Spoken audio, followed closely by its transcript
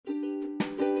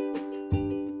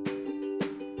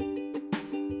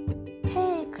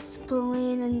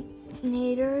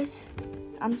Naders.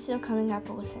 I'm still coming up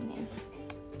with a name.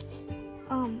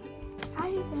 How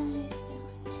you guys doing?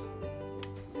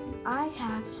 I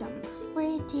have some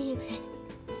pretty exciting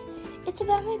news. It's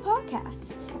about my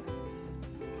podcast.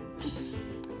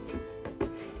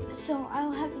 So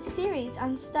I'll have a series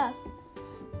on stuff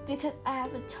because I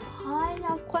have a ton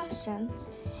of questions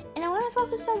and I want to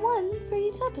focus on one for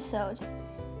each episode.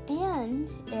 And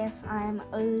if I'm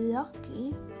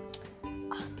lucky,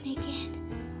 I'll sneak in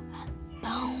a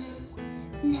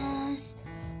bonus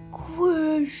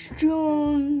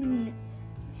question.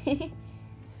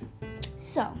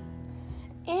 So,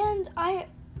 and I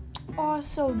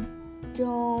also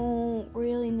don't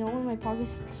really know when my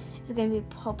podcast is going to be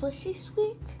published this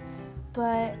week,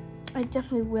 but I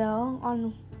definitely will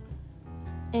on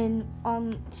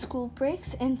school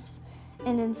breaks and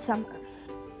in summer.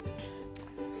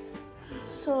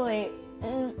 So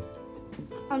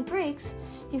on breaks,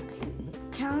 you can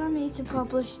count on me to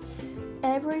publish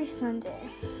every Sunday.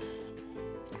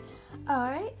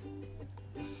 Alright,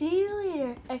 see you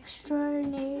later,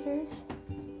 extraordinators.